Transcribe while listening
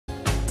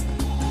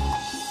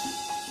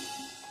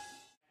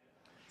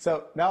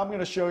So now I'm going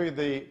to show you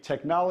the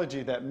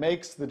technology that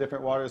makes the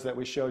different waters that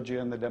we showed you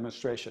in the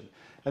demonstration.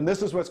 And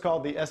this is what's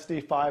called the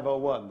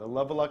SD501, the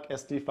Leveluk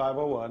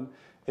SD501.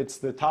 It's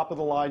the top of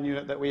the line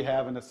unit that we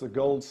have, and it's the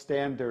gold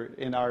standard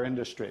in our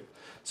industry.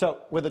 So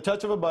with the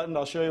touch of a button,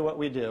 I'll show you what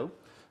we do.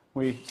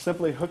 We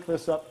simply hook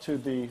this up to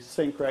the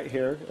sink right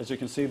here. As you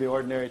can see, the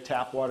ordinary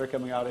tap water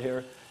coming out of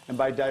here. And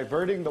by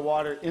diverting the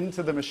water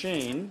into the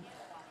machine,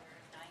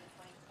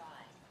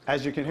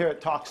 as you can hear,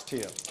 it talks to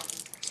you.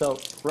 So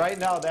right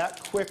now,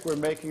 that quick, we're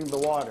making the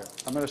water.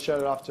 I'm going to shut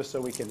it off just so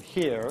we can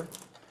hear.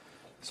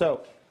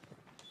 So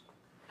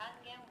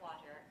Kangen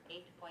Water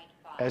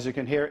 8.5. as you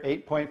can hear,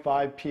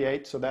 8.5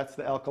 pH, so that's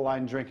the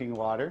alkaline drinking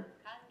water.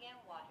 Kangen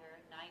Water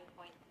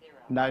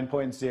 9.0.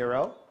 9.0.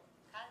 Kangen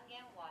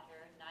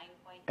Water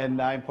 9.5. And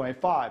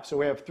 9.5. So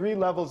we have 3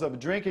 levels of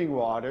drinking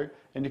water,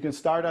 and you can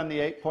start on the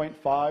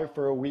 8.5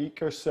 for a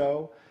week or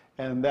so,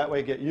 and that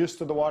way get used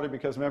to the water,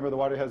 because remember, the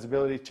water has the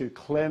ability to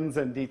cleanse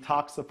and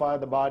detoxify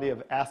the body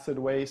of acid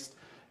waste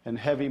and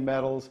heavy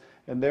metals,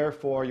 and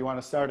therefore you want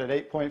to start at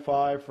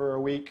 8.5 for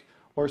a week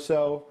or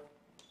so,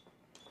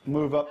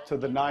 move up to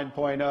the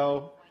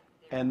 9.0,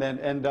 and then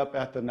end up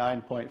at the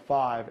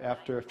 9.5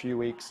 after a few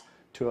weeks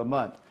to a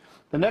month.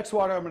 The next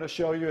water I'm going to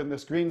show you in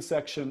this green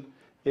section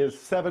is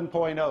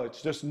 7.0.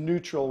 It's just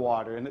neutral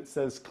water, and it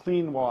says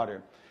clean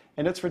water,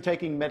 and it's for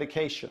taking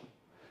medication.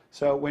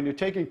 So when you're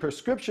taking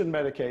prescription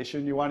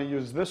medication, you want to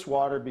use this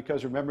water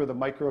because remember, the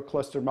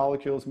microcluster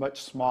molecule is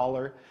much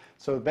smaller.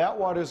 So that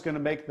water is going to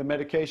make the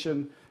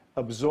medication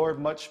absorb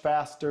much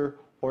faster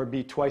or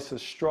be twice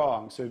as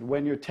strong. So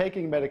when you're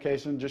taking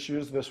medication, just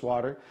use this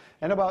water.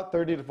 And about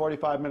 30 to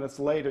 45 minutes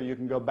later, you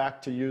can go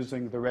back to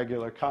using the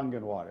regular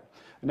Kangen water.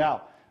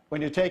 Now,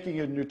 when you're taking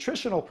your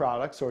nutritional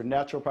products or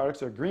natural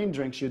products or green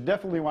drinks, you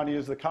definitely want to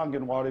use the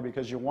Kangen water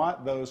because you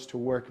want those to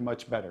work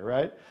much better,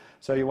 right?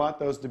 So you want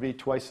those to be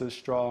twice as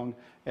strong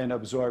and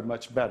absorb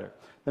much better.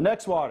 The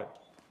next water.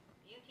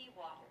 Beauty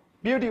water.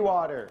 Beauty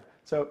water.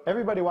 So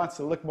everybody wants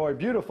to look more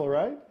beautiful,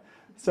 right?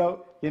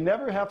 So you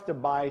never have to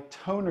buy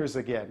toners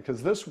again,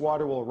 because this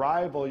water will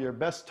rival your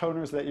best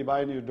toners that you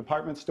buy in your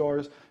department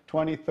stores,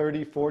 $20,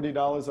 $30,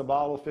 $40 a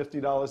bottle,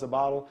 $50 a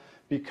bottle,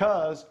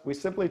 because we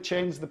simply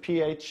change the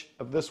pH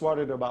of this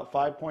water to about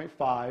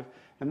 5.5,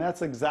 and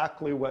that's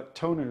exactly what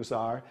toners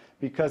are,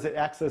 because it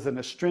acts as an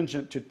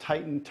astringent to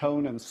tighten,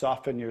 tone, and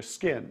soften your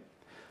skin.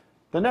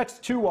 The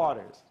next 2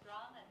 waters.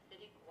 Strong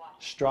acidic water.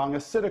 Strong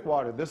acidic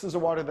water. This is a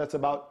water that's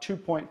about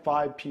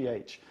 2.5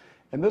 pH.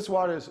 And this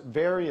water is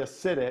very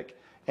acidic.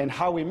 And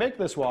how we make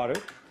this water?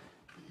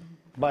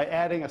 By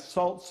adding a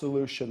salt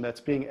solution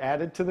that's being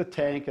added to the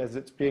tank as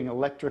it's being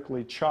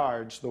electrically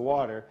charged, the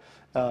water.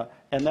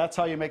 And that's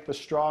how you make the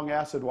strong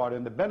acid water.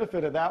 And the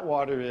benefit of that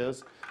water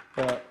is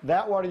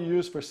that water you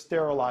use for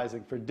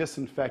sterilizing, for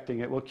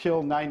disinfecting. It will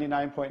kill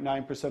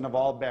 99.9% of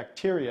all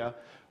bacteria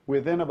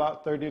within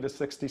about 30 to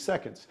 60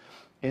 seconds.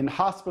 In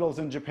hospitals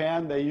in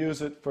Japan, they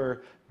use it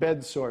for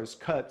bed sores,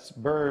 cuts,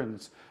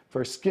 burns,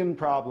 for skin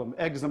problem,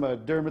 eczema,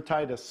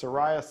 dermatitis,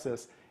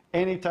 psoriasis,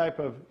 any type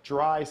of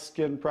dry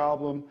skin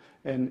problem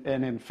and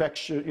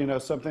infection, you know,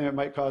 something that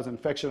might cause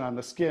infection on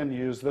the skin,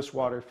 use this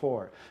water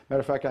for. Matter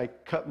of fact, I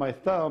cut my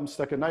thumb,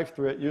 stuck a knife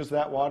through it, used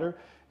that water,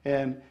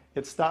 and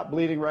it stopped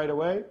bleeding right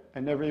away.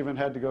 I never even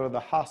had to go to the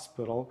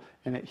hospital,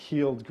 and it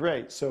healed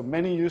great. So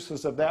many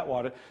uses of that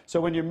water. So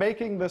when you're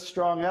making this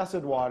strong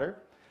acid water,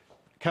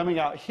 coming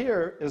out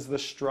here is the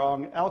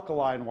strong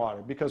alkaline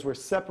water, because we're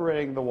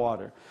separating the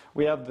water.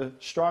 We have the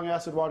strong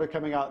acid water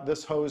coming out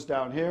this hose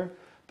down here,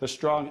 the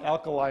strong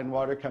alkaline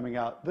water coming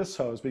out this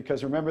hose,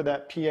 because remember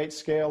that pH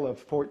scale of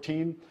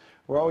 14?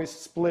 We're always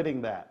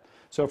splitting that.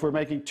 So if we're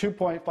making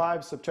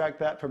 2.5, subtract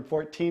that from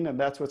 14, and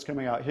that's what's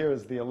coming out here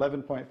is the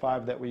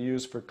 11.5 that we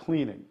use for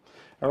cleaning.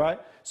 All right?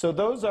 So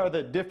those are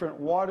the different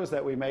waters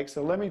that we make.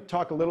 So let me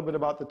talk a little bit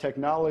about the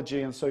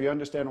technology, and so you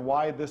understand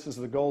why this is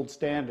the gold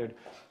standard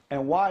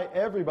and why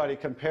everybody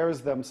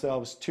compares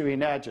themselves to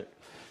Enagic.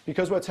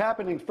 Because what's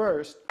happening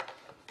first,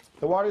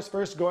 the water's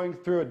first going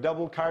through a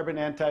double carbon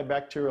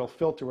antibacterial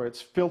filter where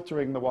it's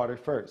filtering the water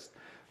first.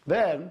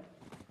 Then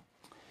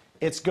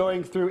it's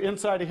going through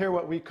inside of here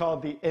what we call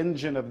the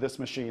engine of this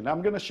machine.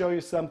 I'm going to show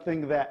you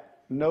something that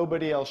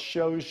nobody else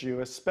shows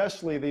you,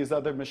 especially these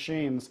other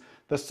machines,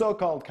 the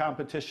so-called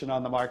competition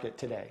on the market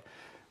today.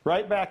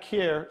 Right back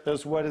here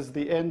is what is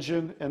the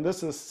engine, and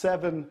this is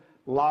 7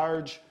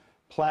 large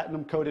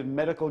platinum-coated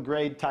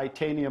medical-grade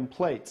titanium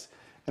plates.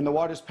 And the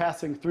water's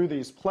passing through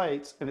these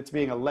plates, and it's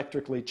being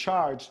electrically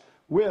charged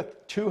with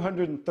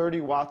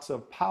 230 watts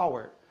of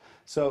power.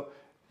 So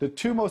the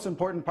 2 most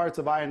important parts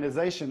of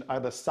ionization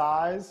are the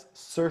size,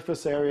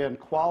 surface area, and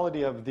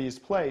quality of these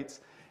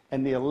plates,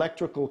 and the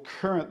electrical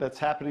current that's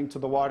happening to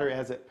the water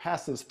as it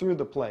passes through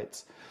the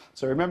plates.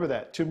 So remember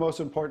that, 2 most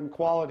important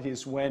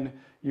qualities when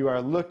you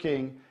are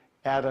looking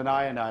at an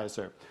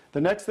ionizer.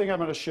 The next thing I'm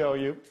going to show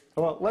you,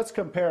 well, let's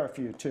compare a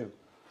few too.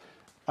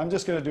 I'm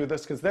just going to do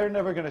this because they're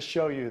never going to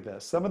show you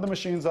this. Some of the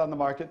machines on the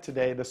market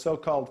today, the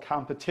so-called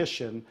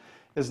competition,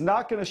 is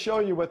not going to show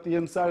you what the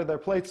inside of their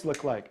plates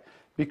look like,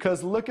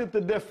 because look at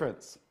the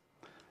difference.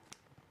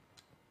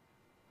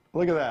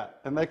 Look at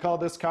that. And they call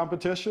this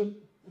competition?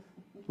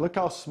 Look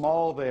how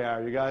small they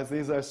are, you guys.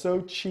 These are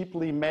so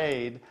cheaply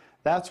made.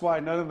 That's why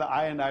none of the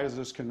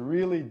ionizers can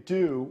really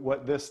do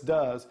what this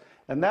does.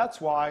 And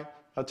that's why,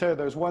 I'll tell you,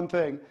 there's one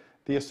thing.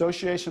 The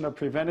Association of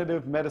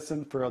Preventive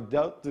Medicine for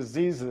Adult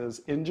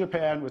Diseases in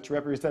Japan, which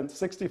represents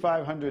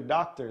 6,500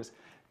 doctors,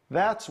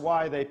 that's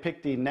why they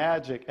picked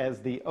Enagic as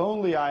the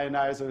only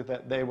ionizer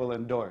that they will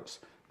endorse.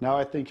 Now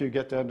I think you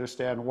get to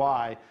understand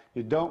why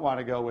you don't want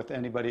to go with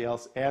anybody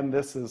else, and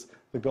this is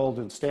the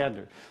golden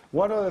standard.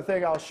 One other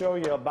thing I'll show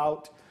you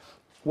about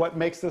what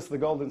makes this the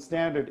golden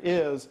standard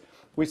is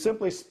we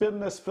simply spin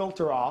this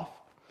filter off,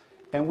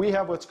 and we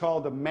have what's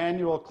called a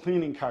manual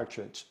cleaning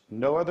cartridge.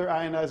 No other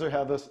ionizer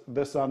has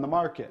this on the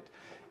market.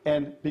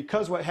 And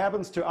because what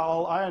happens to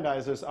all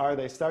ionizers are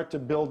they start to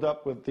build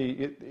up with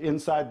the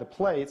inside the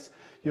plates,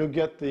 you'll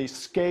get the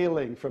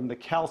scaling from the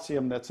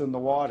calcium that's in the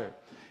water.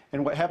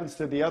 And what happens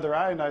to the other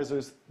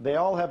ionizers, they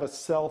all have a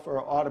self or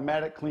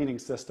automatic cleaning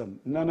system.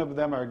 None of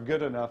them are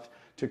good enough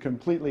to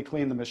completely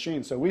clean the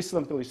machine. So we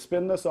simply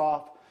spin this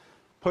off,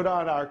 put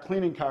on our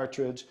cleaning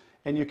cartridge,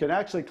 and you can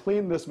actually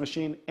clean this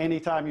machine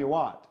anytime you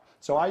want.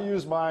 So I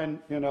use mine,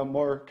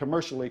 more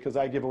commercially because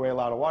I give away a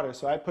lot of water.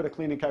 So I put a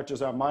cleaning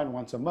cartridge on mine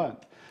once a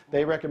month.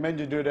 They recommend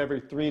you do it every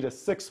 3 to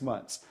 6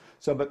 months.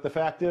 But the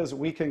fact is,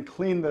 we can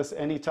clean this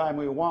anytime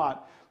we want.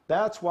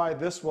 That's why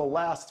this will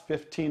last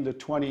 15 to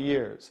 20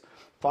 years.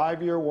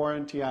 5-year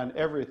warranty on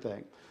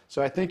everything.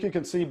 So I think you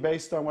can see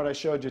based on what I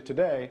showed you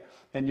today,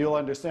 and you'll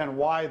understand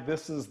why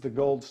this is the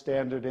gold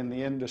standard in the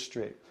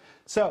industry.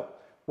 So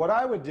what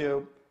I would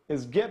do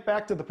is get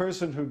back to the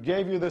person who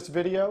gave you this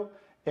video,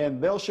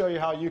 and they'll show you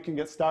how you can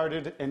get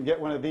started and get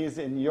one of these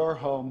in your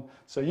home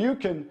so you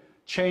can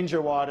change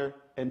your water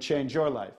and change your life.